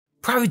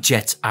Private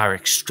jets are an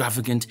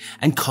extravagant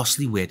and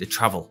costly way to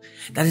travel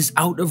that is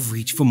out of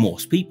reach for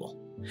most people.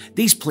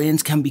 These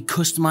planes can be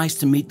customized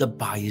to meet the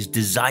buyer's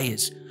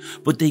desires,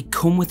 but they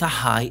come with a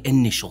high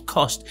initial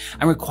cost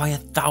and require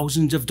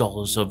thousands of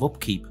dollars of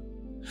upkeep.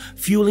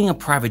 Fueling a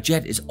private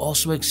jet is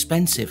also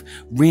expensive,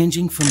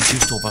 ranging from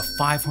just over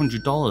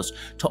 $500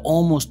 to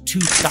almost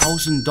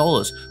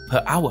 $2,000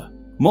 per hour.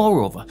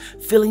 Moreover,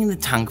 filling the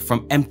tank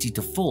from empty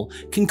to full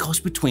can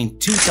cost between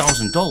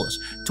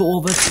 $2,000 to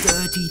over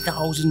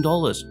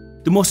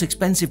 $30,000. The most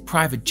expensive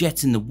private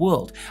jets in the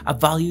world are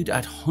valued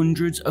at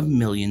hundreds of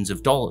millions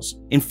of dollars.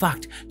 In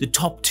fact, the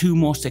top two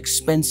most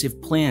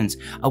expensive planes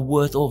are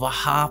worth over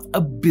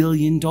 $500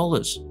 million.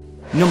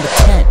 Number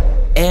 10.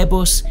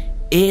 Airbus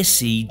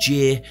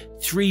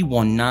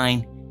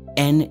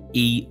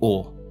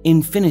ACJ319neo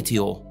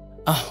Infinito,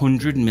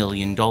 $100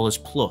 million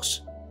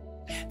plus.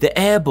 The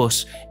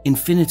Airbus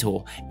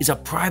Infinito is a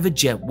private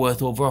jet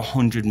worth over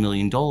 $100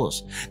 million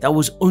that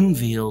was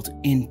unveiled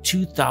in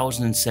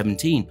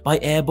 2017 by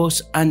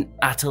Airbus and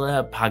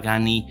Atelier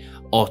Pagani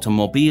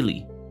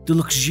Automobili. The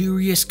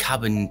luxurious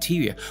cabin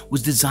interior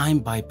was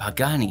designed by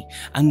Pagani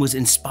and was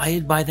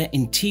inspired by the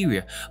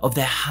interior of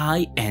their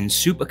high-end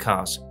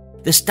supercars.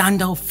 The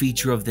standout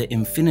feature of the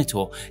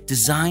Infinito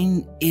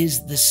design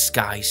is the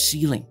sky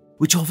ceiling,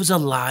 which offers a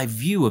live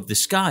view of the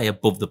sky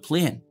above the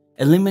plane,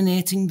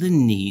 eliminating the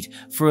need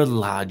for a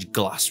large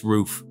glass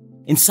roof.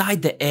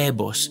 Inside the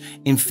Airbus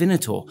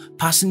Infinito,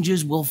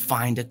 passengers will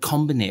find a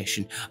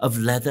combination of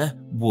leather,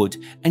 wood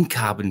and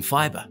carbon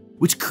fibre,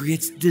 which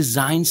creates a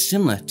design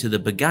similar to the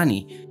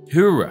Pagani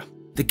Huayra.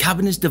 The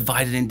cabin is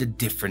divided into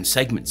different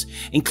segments,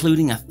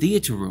 including a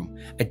theatre room,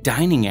 a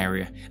dining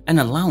area and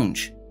a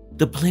lounge.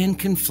 The plane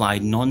can fly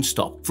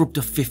non-stop for up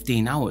to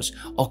 15 hours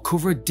or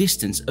cover a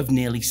distance of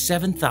nearly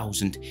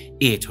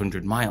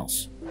 7,800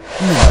 miles.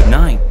 Number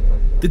 9.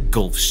 The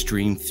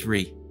Gulfstream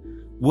III,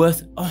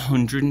 worth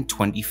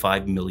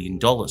 $125 million.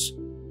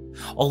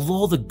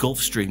 Although the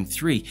Gulfstream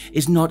III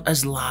is not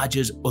as large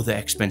as other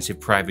expensive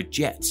private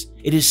jets,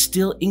 it is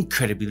still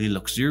incredibly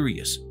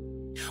luxurious.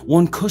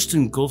 One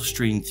custom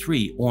Gulfstream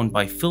III owned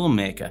by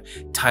filmmaker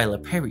Tyler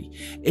Perry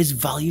is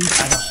valued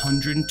at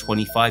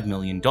 $125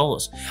 million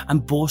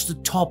and boasts the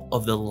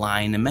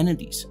top-of-the-line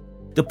amenities.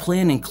 The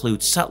plane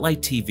includes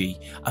satellite TV,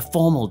 a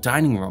formal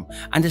dining room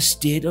and a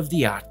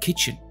state-of-the-art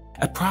kitchen.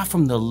 Apart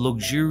from the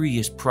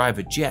luxurious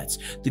private jets,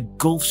 the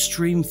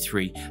Gulfstream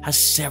III has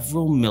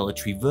several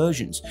military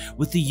versions,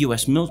 with the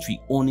US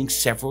military owning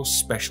several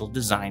special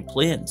design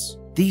planes.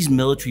 These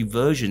military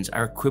versions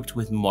are equipped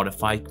with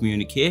modified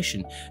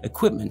communication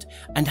equipment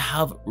and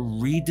have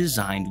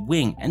redesigned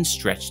wing and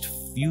stretched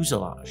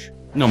fuselage.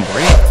 Number 8.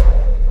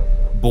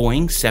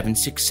 Boeing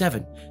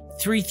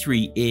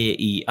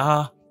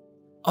 767-33AER,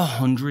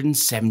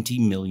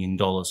 $170 million.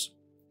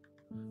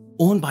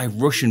 Owned by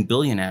Russian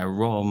billionaire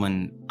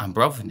Roman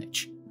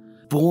Abramovich,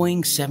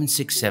 Boeing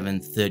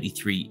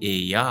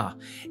 767-33AER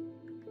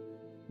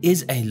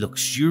is a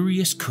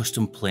luxurious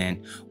custom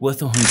plane worth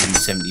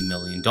 $170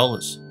 million.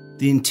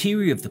 The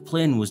interior of the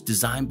plane was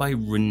designed by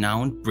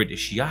renowned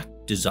British yacht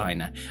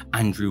designer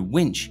Andrew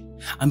Winch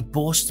and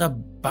boasts a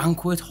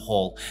banquet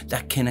hall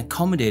that can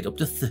accommodate up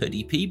to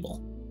 30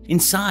 people.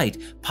 Inside,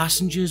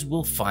 passengers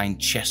will find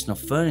chestnut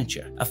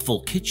furniture, a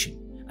full kitchen,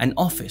 an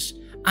office,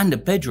 and a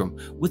bedroom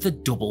with a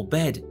double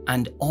bed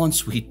and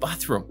ensuite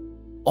bathroom,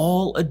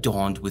 all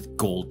adorned with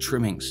gold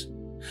trimmings.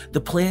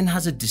 The plane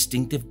has a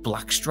distinctive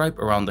black stripe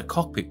around the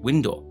cockpit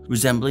window,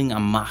 resembling a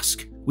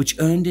mask, which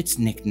earned its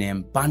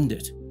nickname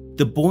Bandit.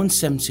 The Boeing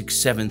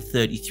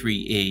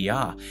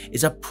 767-33AER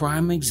is a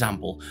prime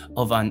example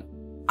of an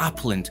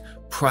opulent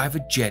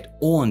private jet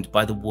owned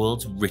by the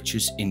world's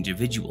richest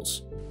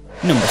individuals.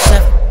 Number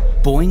 7.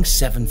 Boeing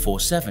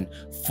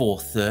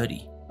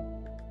 747-430.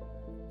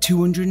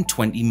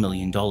 $220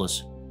 million.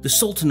 The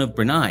Sultan of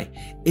Brunei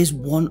is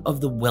one of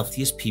the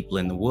wealthiest people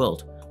in the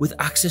world, with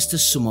access to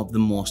some of the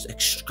most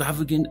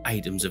extravagant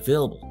items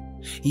available.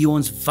 He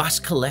owns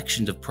vast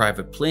collections of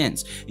private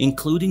planes,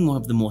 including one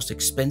of the most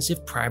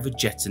expensive private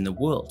jets in the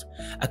world,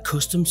 a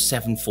custom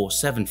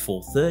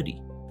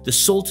 747-430. The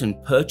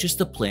Sultan purchased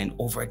the plane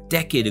over a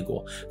decade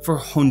ago for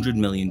 $100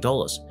 million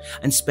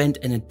and spent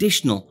an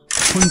additional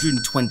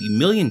 $120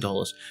 million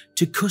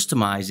to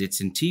customize its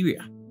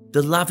interior.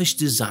 The lavish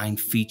design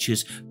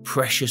features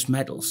precious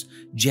metals,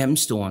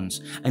 gemstones,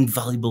 and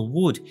valuable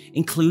wood,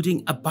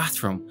 including a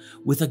bathroom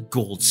with a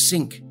gold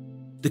sink.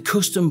 The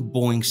custom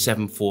Boeing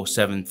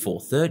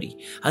 747-430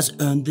 has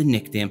earned the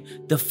nickname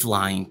the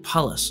Flying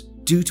Palace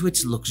due to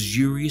its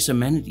luxurious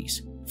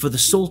amenities. For the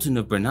Sultan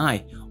of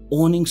Brunei,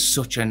 owning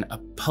such an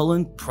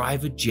opulent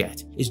private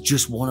jet is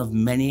just one of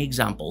many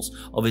examples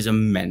of his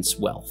immense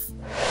wealth.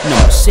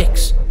 Number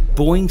 6.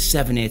 Boeing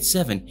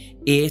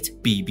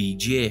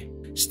 787-8BBJ.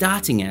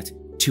 Starting at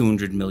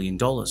 $200 million.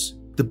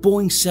 The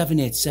Boeing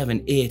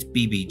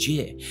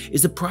 787-8BBJ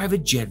is the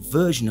private jet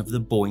version of the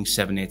Boeing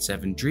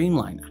 787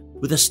 Dreamliner.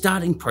 With a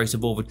starting price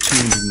of over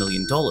 $200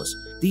 million,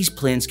 these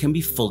planes can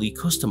be fully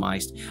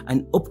customized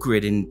and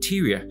upgraded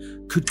interior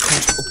could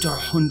cost up to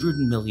 $100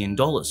 million.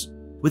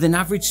 With an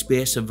average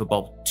space of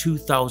about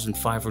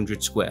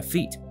 2,500 square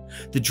feet,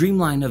 the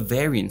Dreamliner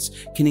variants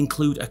can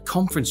include a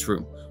conference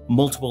room,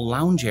 multiple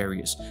lounge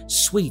areas,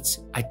 suites,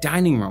 a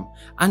dining room,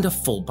 and a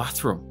full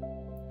bathroom.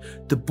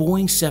 The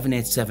Boeing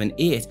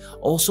 787-8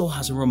 also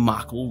has a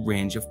remarkable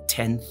range of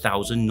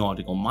 10,000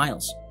 nautical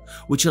miles,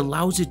 which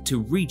allows it to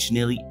reach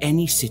nearly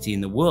any city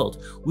in the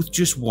world with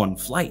just one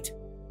flight.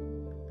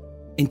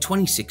 In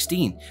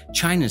 2016,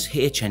 China's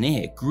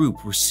HNA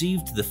Group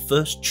received the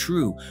first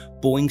true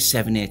Boeing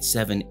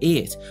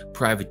 787-8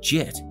 private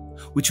jet,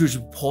 which was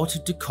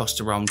reported to cost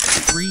around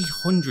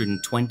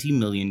 $320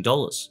 million.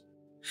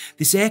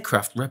 This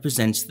aircraft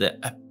represents the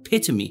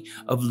epitome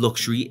of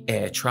luxury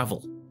air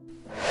travel.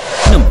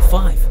 Number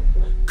 5.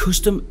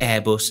 Custom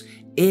Airbus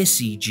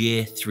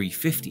ACJ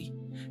 350,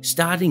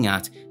 starting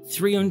at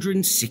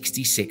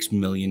 $366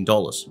 million.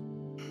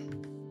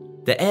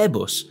 The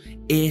Airbus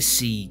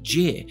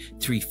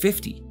ACJ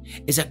 350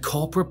 is a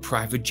corporate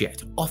private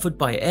jet offered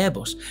by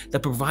Airbus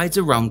that provides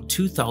around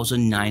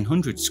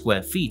 2,900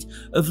 square feet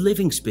of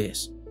living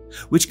space,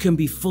 which can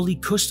be fully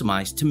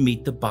customized to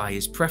meet the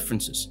buyer's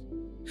preferences.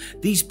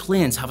 These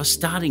planes have a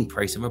starting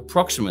price of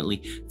approximately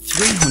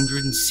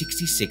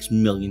 $366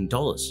 million.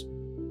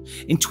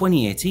 In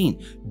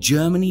 2018,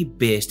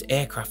 Germany-based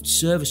aircraft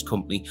service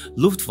company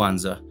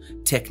Lufthansa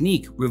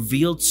Technik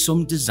revealed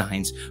some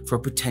designs for a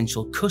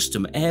potential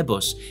custom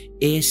Airbus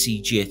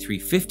ACJ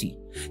 350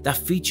 that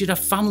featured a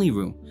family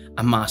room,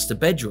 a master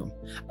bedroom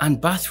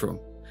and bathroom,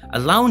 a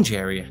lounge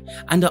area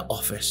and an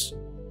office.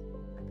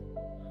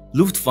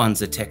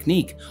 Lufthansa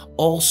Technik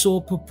also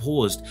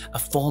proposed a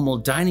formal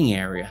dining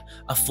area,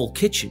 a full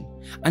kitchen,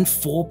 and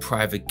 4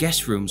 private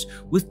guest rooms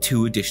with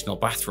 2 additional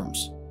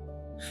bathrooms.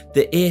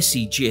 The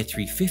ACJ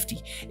 350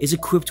 is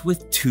equipped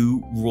with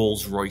 2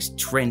 Rolls-Royce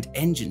Trent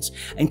engines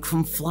and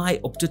can fly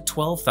up to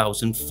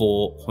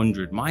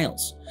 12,400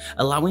 miles,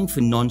 allowing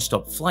for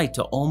non-stop flight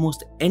to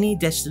almost any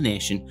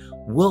destination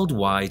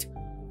worldwide.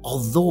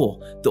 Although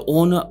the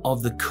owner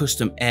of the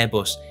custom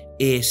Airbus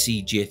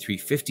ACJ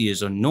 350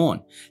 is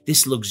unknown,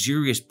 this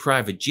luxurious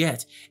private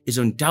jet is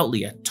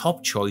undoubtedly a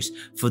top choice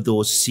for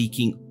those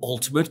seeking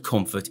ultimate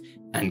comfort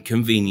and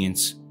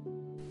convenience.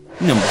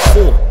 Number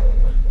 4.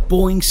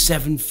 Boeing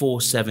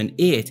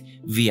 747-8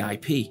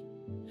 VIP,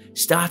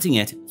 starting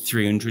at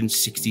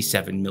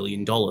 $367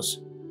 million.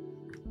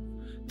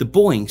 The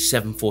Boeing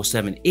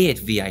 747-8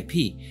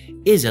 VIP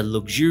is a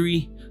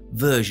luxury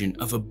version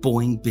of a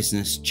Boeing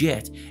business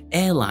jet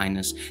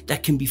airliners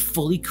that can be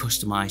fully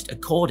customized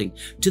according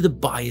to the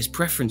buyer's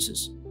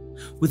preferences.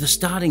 With a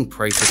starting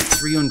price of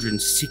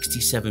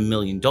 $367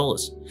 million,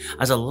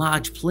 as a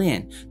large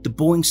plane, the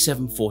Boeing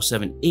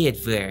 747-8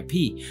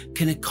 VIP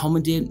can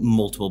accommodate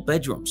multiple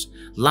bedrooms,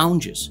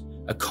 lounges,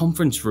 a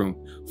conference room,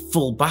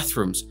 full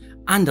bathrooms,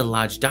 and a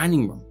large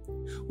dining room.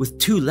 With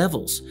 2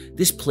 levels,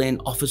 this plane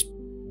offers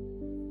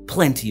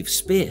plenty of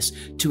space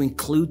to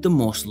include the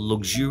most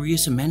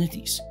luxurious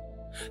amenities.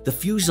 The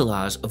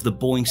fuselage of the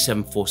Boeing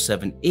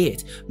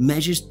 747-8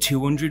 measures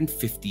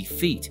 250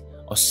 feet,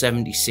 or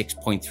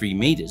 76.3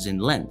 meters in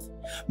length,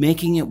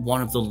 making it one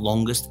of the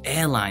longest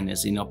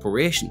airliners in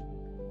operation.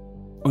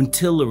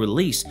 Until the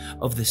release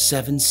of the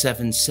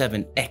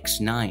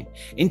 777X9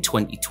 in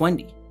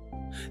 2020.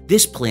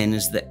 This plane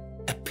is the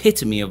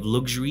epitome of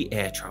luxury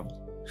air travel,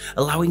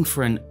 allowing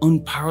for an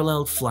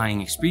unparalleled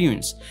flying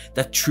experience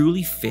that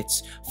truly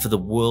fits for the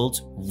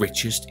world's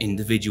richest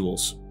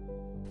individuals.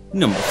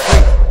 Number 3.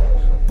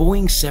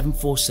 Boeing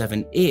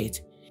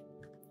 747-8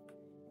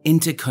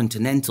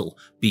 Intercontinental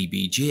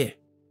BBJ,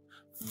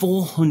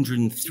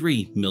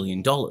 $403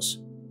 million.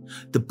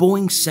 The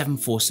Boeing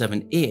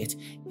 747-8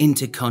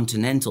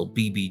 Intercontinental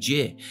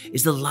BBJ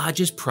is the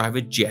largest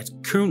private jet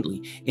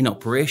currently in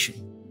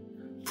operation,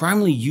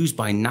 primarily used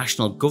by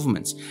national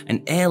governments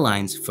and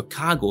airlines for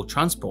cargo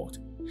transport.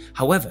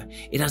 However,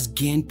 it has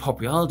gained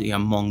popularity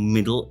among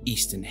Middle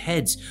Eastern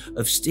heads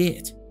of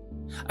state.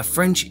 A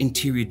French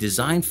interior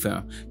design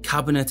firm,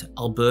 Cabinet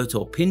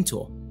Alberto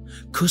Pinto,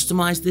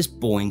 customized this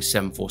Boeing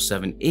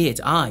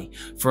 747-8i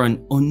for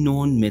an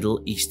unknown Middle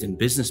Eastern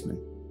businessman.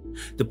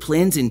 The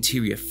plane's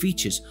interior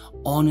features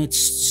ornate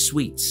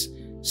suites,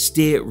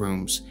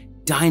 staterooms,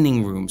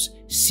 dining rooms,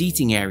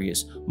 seating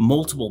areas,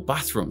 multiple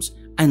bathrooms,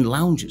 and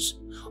lounges,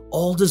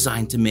 all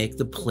designed to make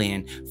the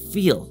plane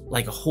feel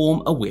like a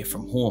home away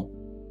from home.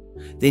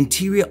 The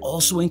interior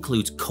also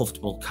includes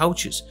comfortable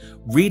couches,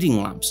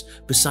 reading lamps,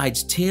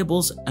 besides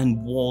tables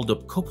and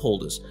walled-up cup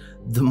holders.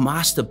 The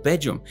master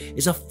bedroom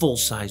is a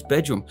full-size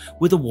bedroom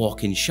with a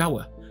walk-in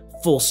shower,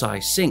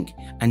 full-size sink,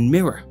 and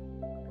mirror.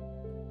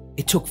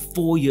 It took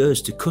 4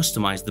 years to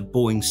customize the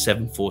Boeing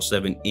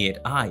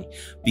 747-8i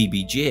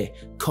BBJ,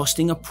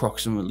 costing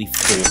approximately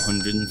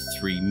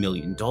 $403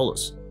 million.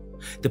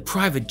 The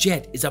private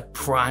jet is a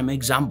prime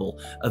example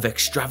of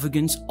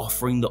extravagance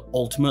offering the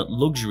ultimate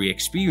luxury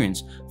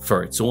experience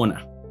for its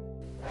owner.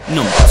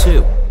 Number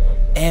 2.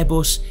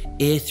 Airbus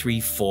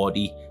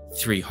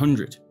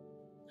A340-300,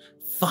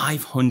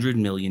 $500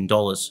 million.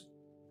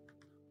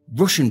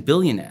 Russian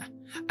billionaire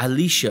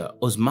Alisher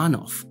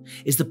Usmanov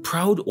is the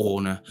proud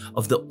owner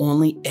of the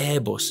only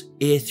Airbus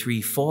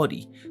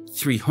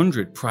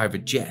A340-300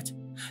 private jet,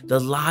 the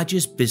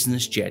largest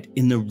business jet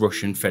in the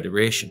Russian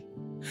Federation.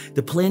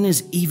 The plane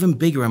is even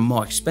bigger and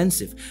more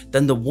expensive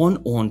than the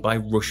one owned by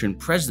Russian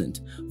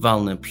President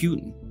Vladimir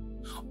Putin.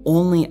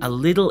 Only a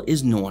little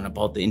is known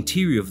about the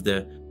interior of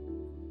the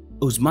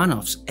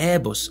Usmanov's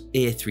Airbus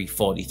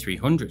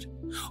A340-300.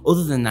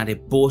 Other than that,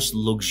 it boasts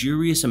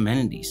luxurious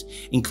amenities,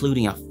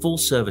 including a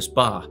full-service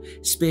bar,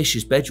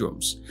 spacious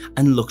bedrooms,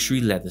 and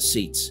luxury leather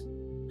seats.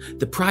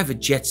 The private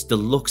jet's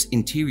deluxe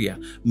interior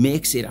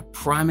makes it a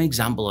prime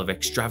example of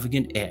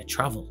extravagant air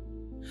travel.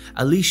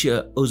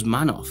 Alisher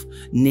Usmanov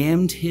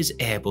named his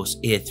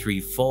Airbus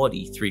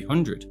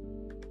A340-300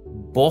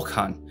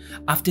 Borkhan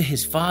after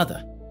his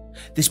father.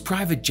 This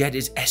private jet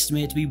is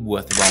estimated to be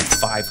worth around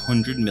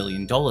 $500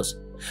 million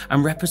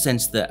and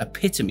represents the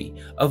epitome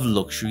of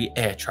luxury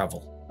air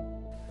travel.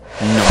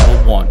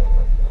 Number 1.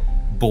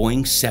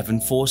 Boeing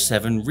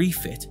 747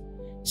 refit,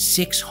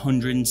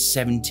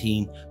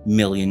 $617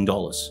 million.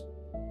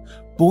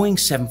 Boeing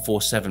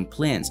 747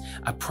 planes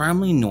are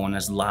primarily known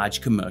as large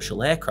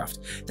commercial aircraft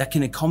that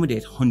can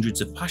accommodate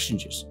hundreds of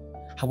passengers.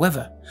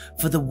 However,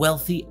 for the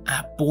wealthy,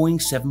 a Boeing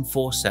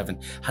 747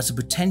 has the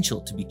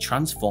potential to be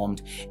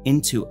transformed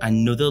into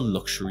another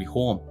luxury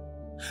home.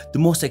 The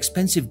most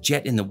expensive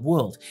jet in the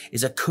world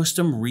is a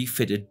custom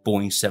refitted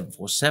Boeing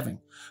 747,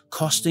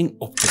 costing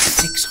up to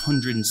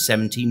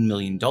 $617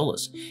 million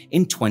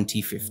in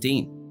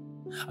 2015.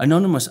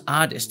 Anonymous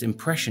artist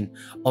impression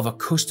of a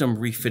custom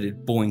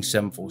refitted Boeing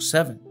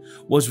 747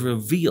 was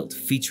revealed,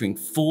 featuring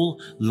full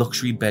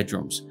luxury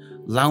bedrooms,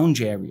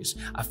 lounge areas,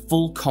 a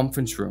full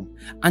conference room,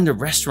 and a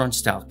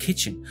restaurant-style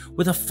kitchen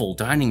with a full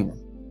dining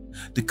room.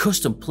 The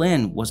custom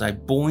plane was a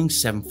Boeing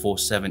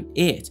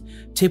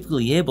 747-8,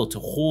 typically able to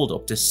hold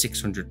up to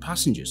 600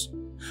 passengers,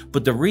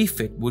 but the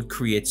refit would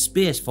create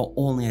space for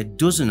only a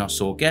dozen or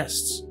so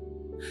guests.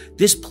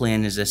 This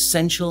plane is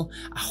essentially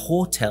a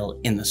hotel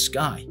in the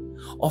sky,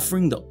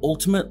 offering the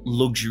ultimate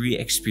luxury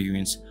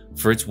experience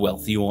for its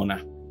wealthy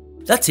owner.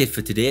 That's it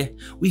for today.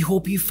 We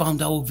hope you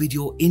found our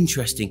video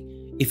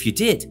interesting. If you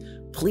did,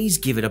 please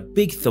give it a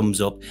big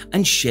thumbs up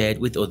and share it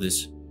with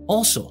others.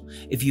 Also,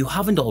 if you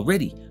haven't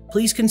already,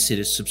 please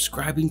consider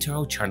subscribing to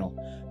our channel.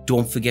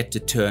 Don't forget to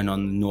turn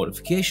on the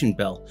notification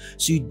bell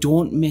so you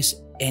don't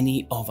miss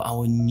any of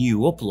our new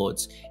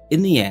uploads.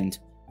 In the end,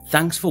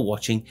 thanks for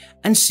watching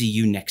and see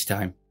you next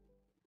time.